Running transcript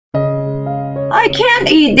I can't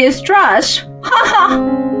eat this trash! Ha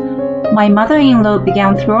ha! My mother-in-law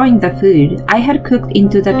began throwing the food I had cooked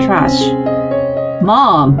into the trash.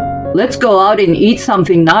 Mom, let's go out and eat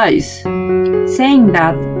something nice. Saying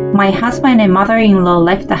that, my husband and mother-in-law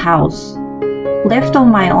left the house. Left on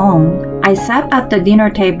my own, I sat at the dinner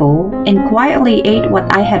table and quietly ate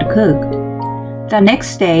what I had cooked. The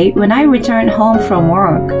next day, when I returned home from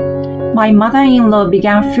work, my mother-in-law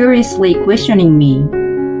began furiously questioning me.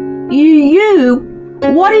 You?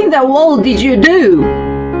 What in the world did you do?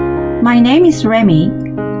 My name is Remy.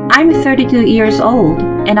 I'm 32 years old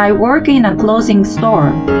and I work in a clothing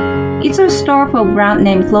store. It's a store for brand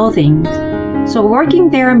name clothing. So working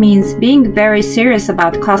there means being very serious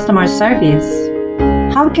about customer service.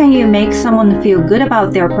 How can you make someone feel good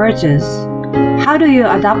about their purchase? How do you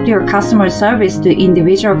adapt your customer service to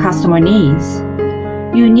individual customer needs?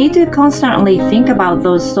 You need to constantly think about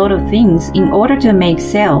those sort of things in order to make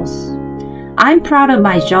sales. I'm proud of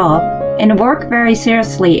my job and work very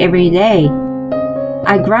seriously every day.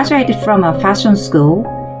 I graduated from a fashion school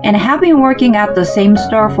and have been working at the same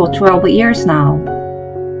store for 12 years now.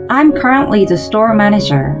 I'm currently the store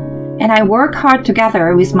manager and I work hard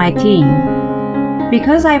together with my team.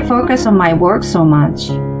 Because I focus on my work so much,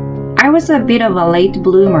 I was a bit of a late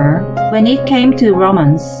bloomer when it came to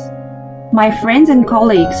romance. My friends and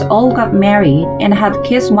colleagues all got married and had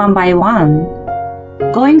kids one by one.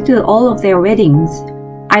 Going to all of their weddings,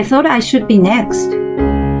 I thought I should be next,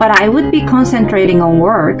 but I would be concentrating on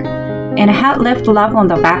work and had left love on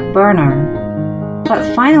the back burner.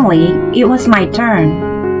 But finally, it was my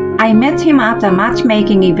turn. I met him at a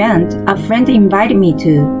matchmaking event a friend invited me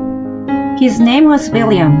to. His name was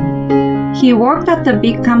William. He worked at the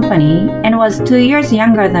big company and was 2 years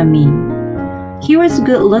younger than me. He was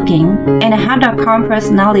good looking and had a calm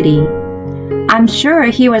personality. I'm sure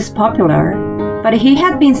he was popular, but he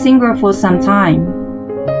had been single for some time.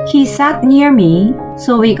 He sat near me,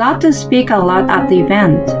 so we got to speak a lot at the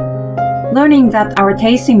event. Learning that our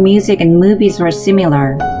taste in music and movies were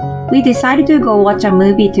similar, we decided to go watch a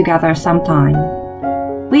movie together sometime.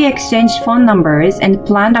 We exchanged phone numbers and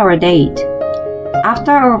planned our date.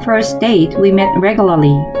 After our first date, we met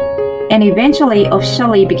regularly and eventually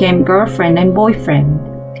officially became girlfriend and boyfriend.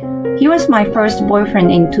 He was my first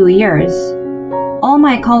boyfriend in 2 years. All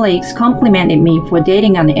my colleagues complimented me for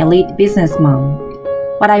dating an elite businessman,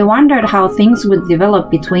 but I wondered how things would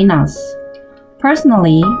develop between us.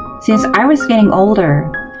 Personally, since I was getting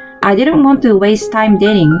older, I didn't want to waste time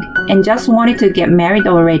dating and just wanted to get married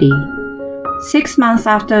already. 6 months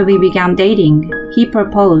after we began dating, he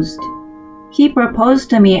proposed. He proposed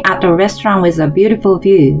to me at a restaurant with a beautiful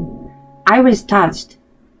view. I was touched,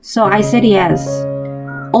 so I said yes.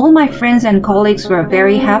 All my friends and colleagues were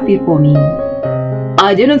very happy for me.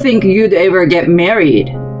 I didn't think you'd ever get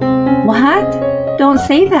married. What? Don't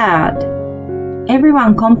say that.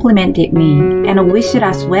 Everyone complimented me and wished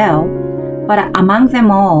us well, but among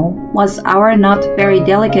them all was our not very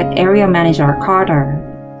delicate area manager, Carter.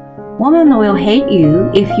 Women will hate you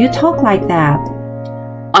if you talk like that.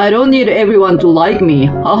 I don't need everyone to like me,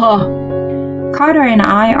 haha. Carter and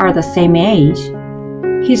I are the same age.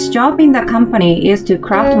 His job in the company is to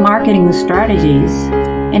craft marketing strategies,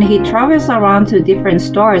 and he travels around to different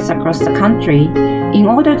stores across the country in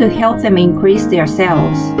order to help them increase their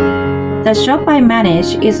sales. The shop I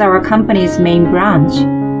manage is our company's main branch,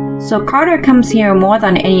 so Carter comes here more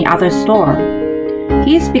than any other store.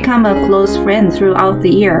 He's become a close friend throughout the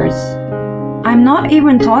years. I'm not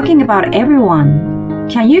even talking about everyone.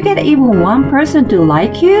 Can you get even one person to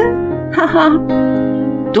like you? Haha.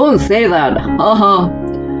 Don't say that, haha.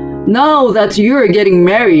 Now that you're getting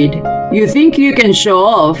married, you think you can show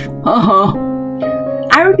off, haha.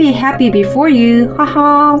 I will be happy before you,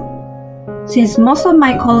 haha. Since most of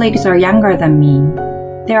my colleagues are younger than me,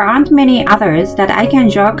 there aren't many others that I can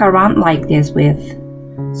joke around like this with.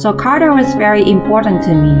 So Carter was very important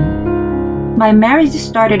to me. My marriage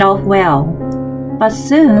started off well, but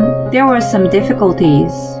soon there were some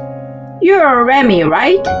difficulties. You're Remy,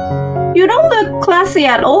 right? You don't look classy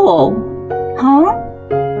at all. Huh?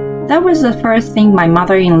 That was the first thing my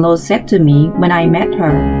mother-in-law said to me when I met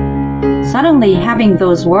her. Suddenly having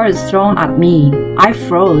those words thrown at me, I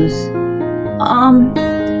froze.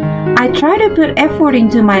 I try to put effort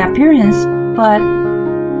into my appearance, but...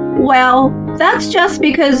 Well, that's just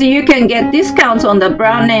because you can get discounts on the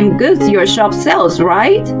brand name goods your shop sells,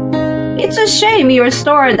 right? It's a shame your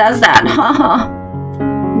store does that, haha.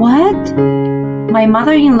 What? My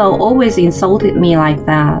mother-in-law always insulted me like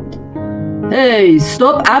that. Hey,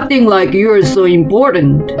 stop acting like you're so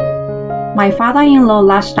important. My father-in-law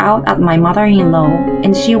lashed out at my mother-in-law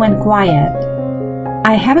and she went quiet.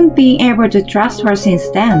 I haven't been able to trust her since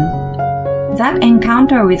then. That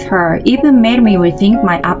encounter with her even made me rethink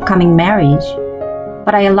my upcoming marriage.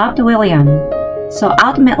 But I loved William, so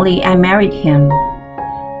ultimately I married him.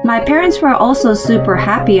 My parents were also super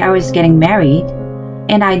happy I was getting married,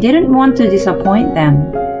 and I didn't want to disappoint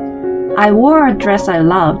them. I wore a dress I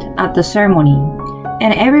loved at the ceremony,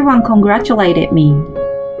 and everyone congratulated me.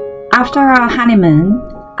 After our honeymoon,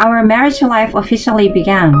 our marriage life officially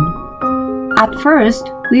began. At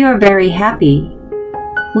first, we were very happy.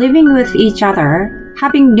 Living with each other,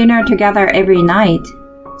 having dinner together every night,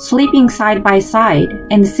 sleeping side by side,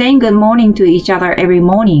 and saying good morning to each other every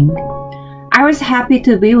morning. I was happy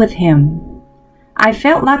to be with him. I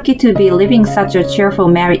felt lucky to be living such a cheerful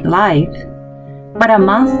married life. But a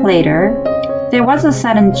month later, there was a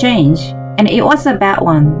sudden change, and it was a bad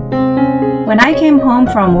one. When I came home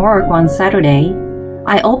from work one Saturday,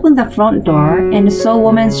 I opened the front door and saw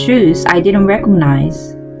women's shoes I didn't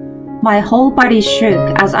recognize. My whole body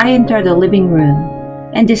shook as I entered the living room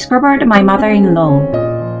and discovered my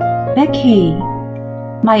mother-in-law. Becky.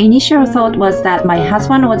 My initial thought was that my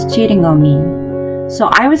husband was cheating on me, so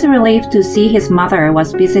I was relieved to see his mother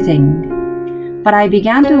was visiting. But I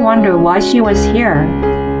began to wonder why she was here.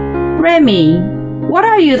 Remy, what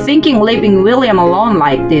are you thinking leaving William alone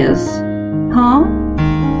like this? Huh?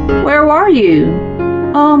 Where were you?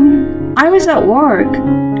 I was at work.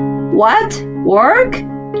 What? Work?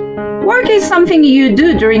 Work is something you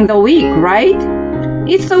do during the week, right?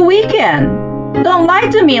 It's the weekend. Don't lie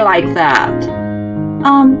to me like that.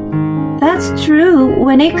 That's true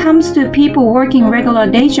when it comes to people working regular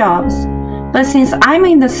day jobs. But since I'm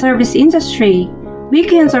in the service industry,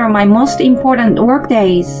 weekends are my most important work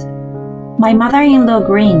days. My mother-in-law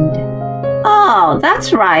grinned. Oh,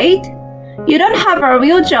 that's right. You don't have a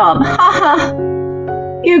real job, haha.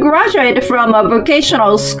 You graduated from a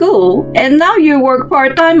vocational school and now you work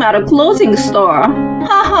part-time at a clothing store,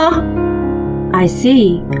 haha. I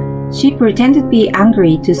see. She pretended to be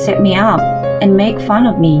angry to set me up and make fun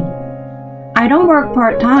of me. I don't work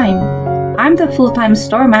part-time. I'm the full-time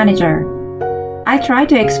store manager. I tried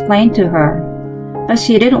to explain to her, but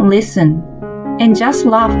she didn't listen and just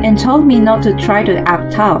laughed and told me not to try to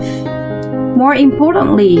act tough. More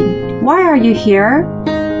importantly, why are you here?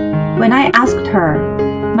 When I asked her,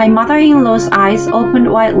 my mother-in-law's eyes opened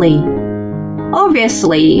widely.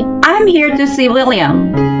 Obviously, I'm here to see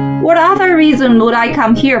William. What other reason would I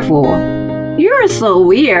come here for? You're so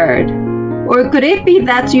weird. Or could it be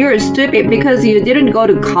that you're stupid because you didn't go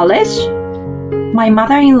to college? My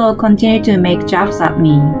mother-in-law continued to make jabs at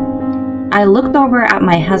me. I looked over at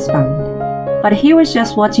my husband, but he was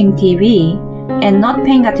just watching TV and not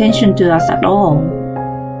paying attention to us at all.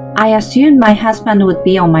 I assumed my husband would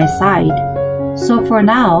be on my side, so for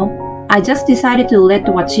now, I just decided to let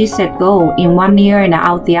what she said go in one ear and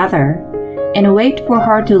out the other, and wait for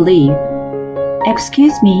her to leave.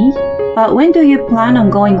 Excuse me, but when do you plan on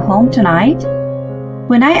going home tonight?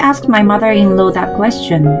 When I asked my mother-in-law that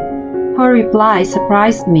question, her reply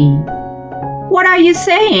surprised me. What are you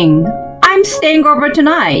saying? I'm staying over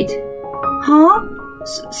tonight. Huh?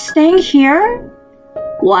 Staying here?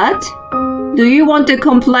 What? Do you want to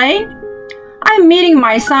complain? I'm meeting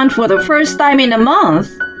my son for the first time in a month.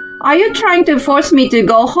 Are you trying to force me to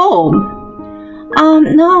go home?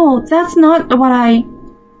 No, that's not what I...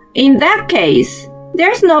 In that case,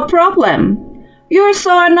 there's no problem. You're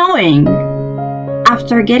so annoying.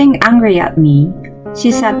 After getting angry at me,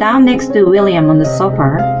 she sat down next to William on the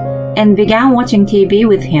sofa and began watching TV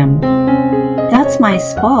with him. That's my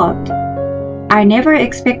spot. I never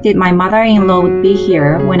expected my mother-in-law would be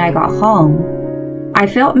here when I got home. I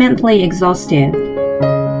felt mentally exhausted.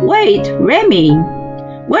 Wait, Remy,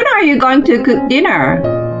 when are you going to cook dinner?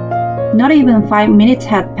 Not even 5 minutes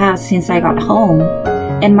had passed since I got home,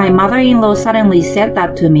 and my mother-in-law suddenly said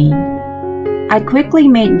that to me. I quickly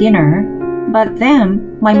made dinner, but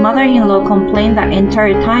then my mother-in-law complained the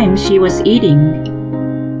entire time she was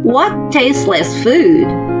eating. What tasteless food!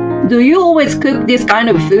 Do you always cook this kind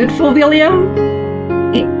of food for William?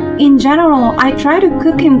 In general, I try to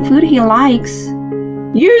cook him food he likes.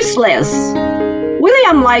 Useless!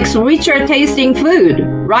 William likes richer tasting food,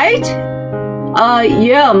 right?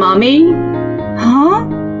 Yeah, Mommy. Huh?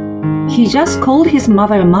 He just called his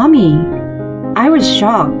mother Mommy. I was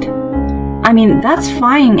shocked. I mean, that's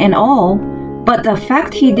fine and all, but the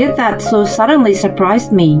fact he did that so suddenly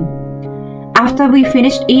surprised me. After we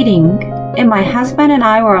finished eating, and my husband and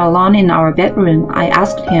I were alone in our bedroom, I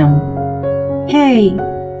asked him, Hey,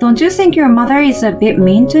 don't you think your mother is a bit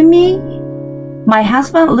mean to me? My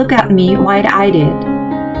husband looked at me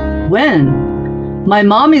wide-eyed. When? My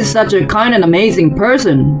mom is such a kind and amazing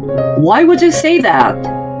person. Why would you say that?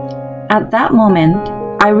 At that moment,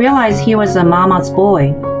 I realized he was a mama's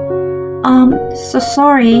boy. So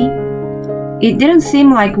sorry. It didn't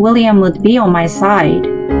seem like William would be on my side.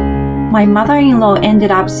 My mother-in-law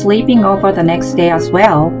ended up sleeping over the next day as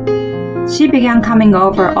well. She began coming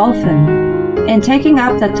over often and taking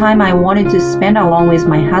up the time I wanted to spend along with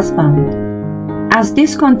my husband. As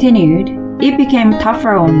this continued, it became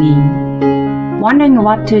tougher on me. Wondering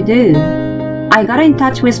what to do, I got in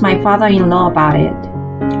touch with my father-in-law about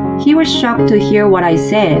it. He was shocked to hear what I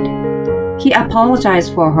said. He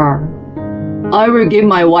apologized for her. I will give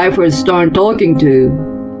my wife a stern talking to.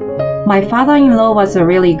 My father-in-law was a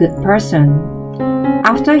really good person.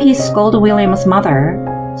 After he scolded William's mother,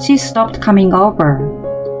 she stopped coming over.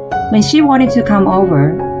 When she wanted to come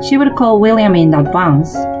over, she would call William in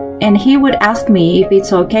advance, and he would ask me if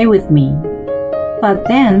it's okay with me. But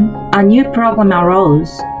then, a new problem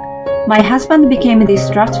arose. My husband became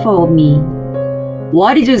distrustful of me.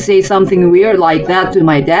 Why did you say something weird like that to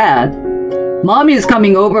my dad? Mommy is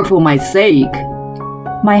coming over for my sake.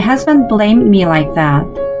 My husband blamed me like that.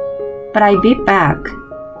 But I beat back.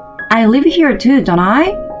 I live here too, don't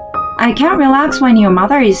I? I can't relax when your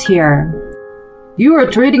mother is here. You are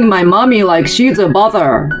treating my mommy like she's a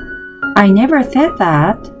bother. I never said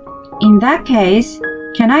that. In that case,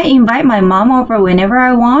 can I invite my mom over whenever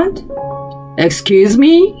I want? Excuse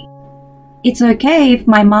me? It's okay if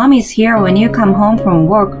my mom is here when you come home from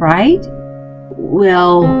work, right?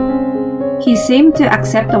 Well... He seemed to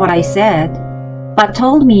accept what I said, but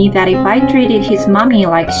told me that if I treated his mommy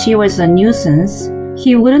like she was a nuisance,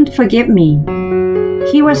 he wouldn't forgive me.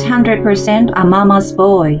 He was 100% a mama's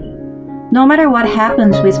boy. No matter what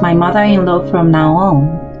happens with my mother-in-law from now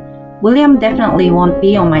on, William definitely won't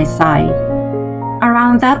be on my side.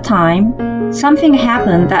 Around that time, something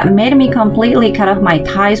happened that made me completely cut off my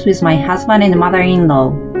ties with my husband and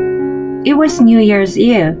mother-in-law. It was New Year's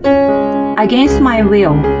Eve. Against my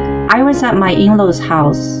will, I was at my in-laws'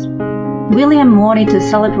 house. William wanted to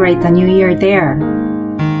celebrate the new year there.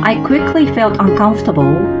 I quickly felt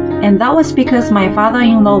uncomfortable, and that was because my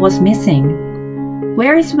father-in-law was missing.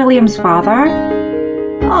 Where is William's father?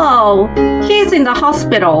 Oh, he's in the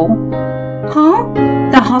hospital. Huh?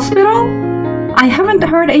 The hospital? I haven't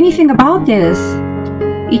heard anything about this.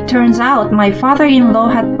 It turns out my father-in-law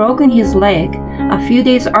had broken his leg a few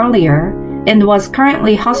days earlier and was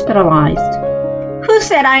currently hospitalized. Who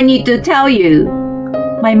said I need to tell you?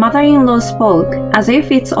 My mother-in-law spoke as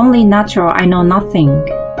if it's only natural I know nothing.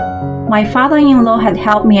 My father-in-law had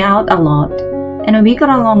helped me out a lot, and we got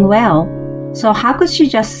along well, so how could she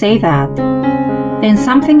just say that? Then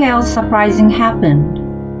something else surprising happened.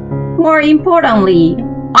 More importantly,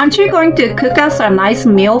 aren't you going to cook us a nice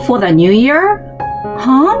meal for the new year?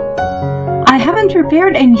 Huh? I haven't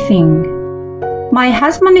prepared anything. My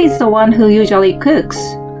husband is the one who usually cooks.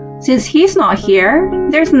 Since he's not here,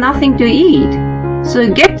 there's nothing to eat.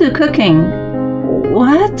 So get to cooking.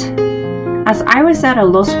 What? As I was at a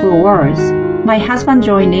loss for words, my husband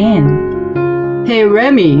joined in. Hey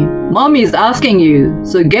Remy, Mommy's asking you,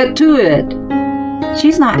 so get to it.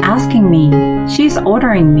 She's not asking me, she's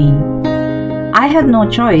ordering me. I had no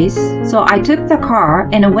choice, so I took the car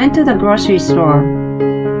and went to the grocery store.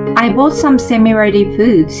 I bought some semi-ready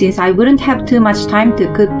food since I wouldn't have too much time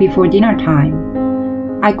to cook before dinner time.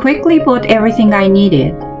 I quickly bought everything I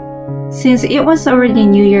needed. Since it was already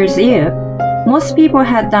New Year's Eve, most people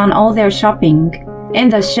had done all their shopping,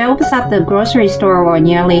 and the shelves at the grocery store were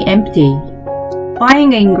nearly empty.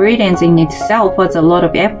 Buying ingredients in itself was a lot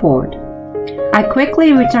of effort. I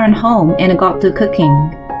quickly returned home and got to cooking.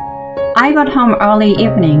 I got home early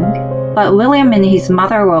evening, but William and his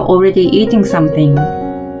mother were already eating something.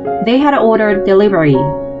 They had ordered delivery.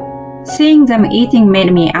 Seeing them eating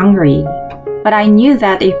made me angry. But I knew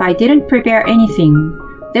that if I didn't prepare anything,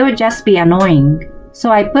 they would just be annoying,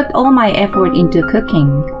 so I put all my effort into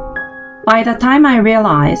cooking. By the time I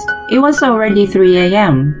realized, it was already 3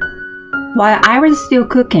 a.m. While I was still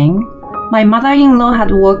cooking, my mother-in-law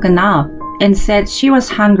had woken up and said she was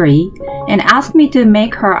hungry and asked me to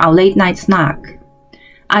make her a late-night snack.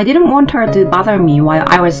 I didn't want her to bother me while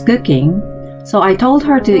I was cooking, so I told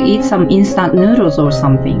her to eat some instant noodles or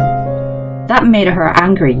something. That made her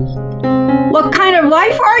angry. What kind of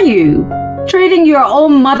wife are you? Treating your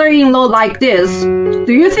own mother-in-law like this?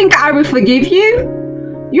 Do you think I will forgive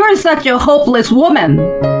you? You're such a hopeless woman.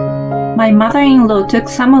 My mother-in-law took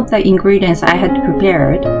some of the ingredients I had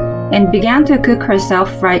prepared and began to cook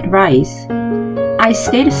herself fried rice. I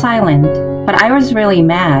stayed silent, but I was really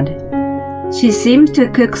mad. She seemed to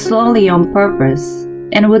cook slowly on purpose.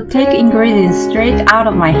 and would take ingredients straight out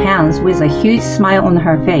of my hands with a huge smile on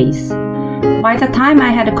her face. By the time I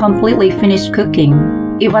had completely finished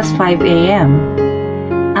cooking, it was 5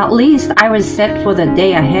 a.m. At least I was set for the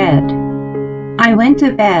day ahead. I went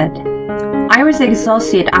to bed. I was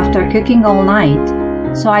exhausted after cooking all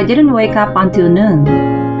night, so I didn't wake up until noon.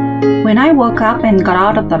 When I woke up and got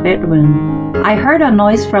out of the bedroom, I heard a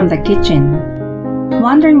noise from the kitchen.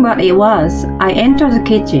 Wondering what it was, I entered the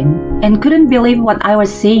kitchen and couldn't believe what I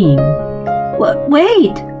was seeing.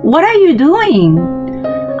 Wait, what are you doing?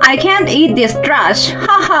 I can't eat this trash,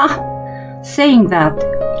 haha! Saying that,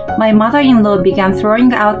 my mother-in-law began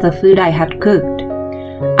throwing out the food I had cooked.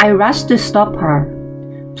 I rushed to stop her.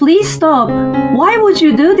 Please stop! Why would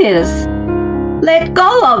you do this? Let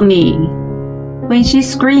go of me! When she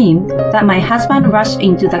screamed that, my husband rushed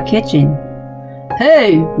into the kitchen.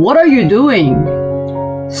 Hey, what are you doing?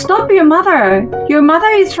 Stop your mother! Your mother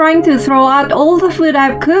is trying to throw out all the food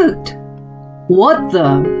I've cooked. What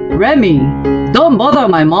the? Remy, don't bother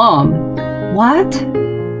my mom. What?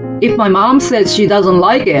 If my mom says she doesn't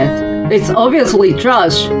like it, it's obviously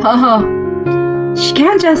trash, haha. She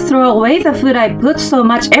can't just throw away the food I put so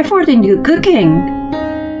much effort into cooking.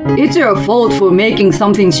 It's your fault for making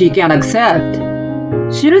something she can't accept.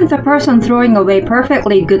 Shouldn't the person throwing away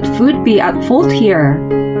perfectly good food be at fault here?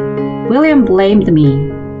 William blamed me,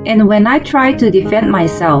 and when I tried to defend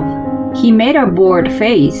myself, he made a bored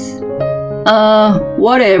face.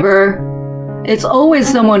 Whatever. It's always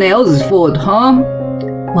someone else's fault, huh?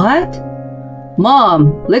 What?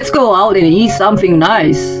 Mom, let's go out and eat something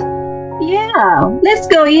nice. Yeah, let's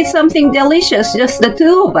go eat something delicious, just the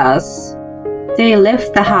two of us. They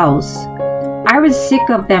left the house. I was sick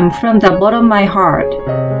of them from the bottom of my heart.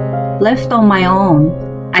 Left on my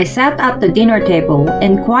own, I sat at the dinner table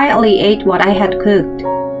and quietly ate what I had cooked.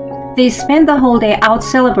 They spent the whole day out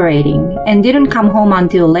celebrating and didn't come home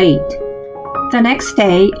until late. The next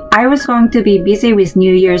day, I was going to be busy with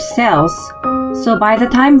New Year's sales, so by the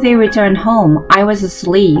time they returned home, I was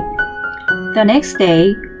asleep. The next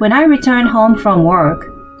day, when I returned home from work,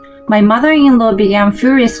 my mother-in-law began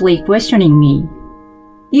furiously questioning me.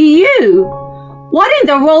 You! What in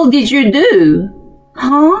the world did you do?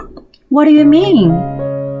 Huh? What do you mean?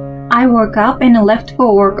 I woke up and left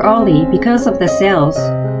for work early because of the sales.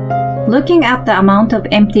 Looking at the amount of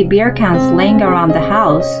empty beer cans laying around the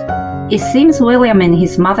house, it seems William and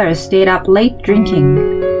his mother stayed up late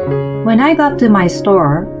drinking. When I got to my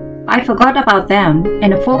store, I forgot about them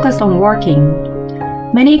and focused on working.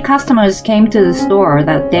 Many customers came to the store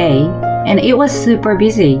that day, and it was super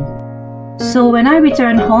busy. So when I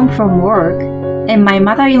returned home from work, and my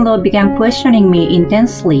mother-in-law began questioning me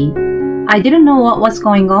intensely, I didn't know what was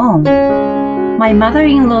going on. My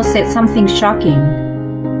mother-in-law said something shocking.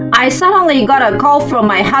 I suddenly got a call from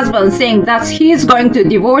my husband saying that he's going to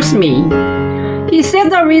divorce me. He said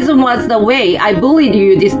the reason was the way I bullied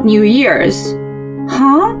you this New Year's.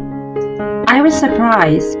 Huh? I was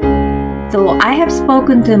surprised. Though I have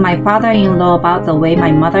spoken to my father-in-law about the way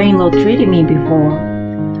my mother-in-law treated me before,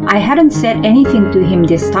 I hadn't said anything to him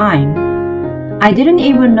this time. I didn't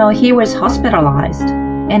even know he was hospitalized,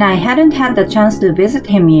 and I hadn't had the chance to visit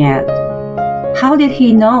him yet. How did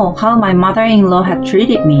he know how my mother-in-law had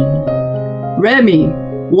treated me? Remy,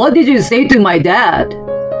 what did you say to my dad?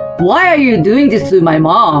 Why are you doing this to my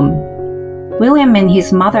mom? William and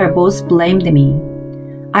his mother both blamed me.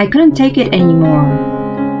 I couldn't take it anymore.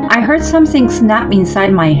 I heard something snap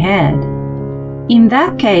inside my head. In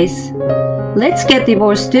that case, let's get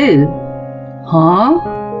divorced too. Huh?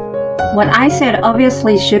 What I said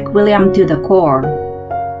obviously shook William to the core.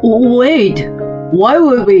 Wait, why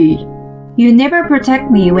would we? You never protect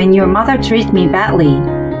me when your mother treats me badly.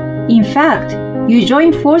 In fact, you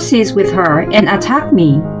join forces with her and attack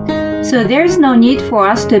me. So there's no need for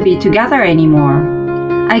us to be together anymore.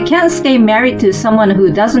 I can't stay married to someone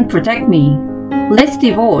who doesn't protect me. Let's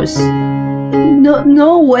divorce.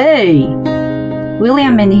 No way.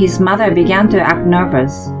 William and his mother began to act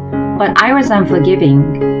nervous, but I was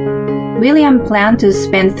unforgiving. William planned to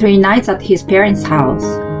spend 3 nights at his parents' house,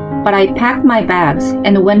 but I packed my bags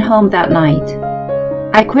and went home that night.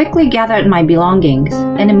 I quickly gathered my belongings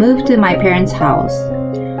and moved to my parents' house.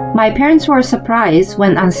 My parents were surprised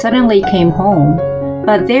when I suddenly came home,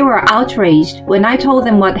 but they were outraged when I told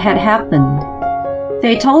them what had happened.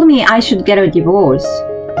 They told me I should get a divorce.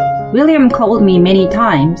 William called me many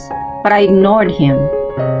times, but I ignored him.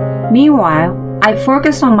 Meanwhile, I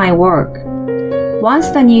focused on my work. Once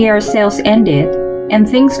the New Year's sales ended and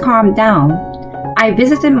things calmed down, I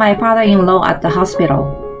visited my father-in-law at the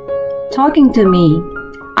hospital. Talking to me,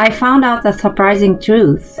 I found out the surprising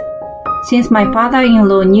truth. since my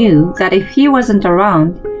father-in-law knew that if he wasn't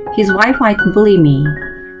around, his wife might bully me.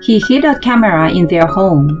 He hid a camera in their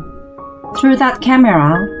home. Through that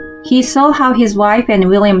camera, he saw how his wife and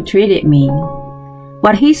William treated me.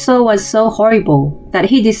 What he saw was so horrible that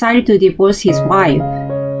he decided to divorce his wife.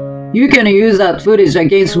 You can use that footage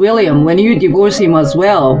against William when you divorce him as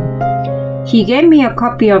well. He gave me a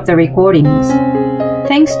copy of the recordings.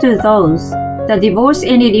 Thanks to those, the divorce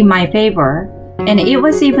ended in my favor, and it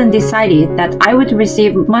was even decided that I would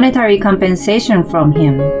receive monetary compensation from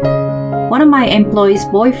him. One of my employees'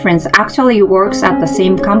 boyfriends actually works at the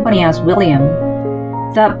same company as William.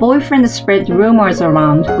 That boyfriend spread rumors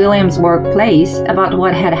around William's workplace about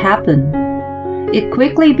what had happened. It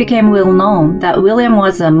quickly became well known that William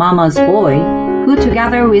was a mama's boy who,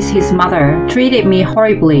 together with his mother, treated me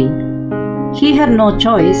horribly. He had no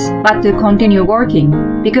choice but to continue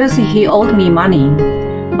working because he owed me money,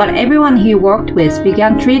 but everyone he worked with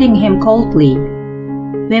began treating him coldly.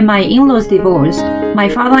 When my in-laws divorced, my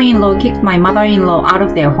father-in-law kicked my mother-in-law out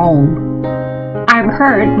of their home. I've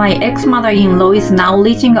heard my ex-mother-in-law is now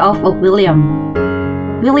leeching off of William.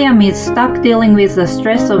 William is stuck dealing with the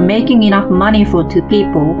stress of making enough money for two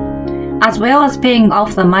people, as well as paying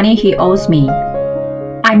off the money he owes me.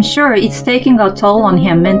 I'm sure it's taking a toll on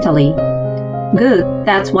him mentally. Good,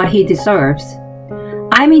 that's what he deserves.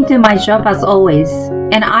 I'm into my job as always,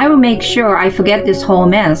 and I will make sure I forget this whole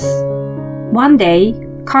mess. One day,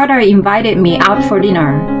 Carter invited me out for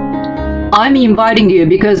dinner. I'm inviting you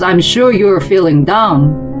because I'm sure you're feeling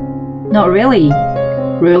down. Not really.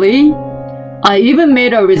 Really? I even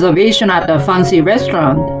made a reservation at a fancy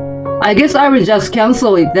restaurant. I guess I will just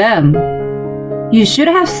cancel it then. You should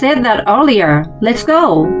have said that earlier. Let's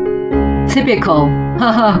go. Typical.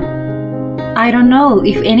 Haha. I don't know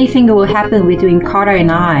if anything will happen between Carter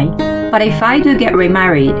and I, but if I do get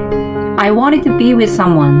remarried, I wanted to be with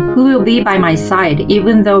someone who will be by my side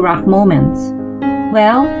even though rough moments.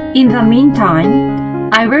 Well, in the meantime,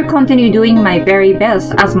 I will continue doing my very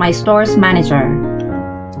best as my store's manager.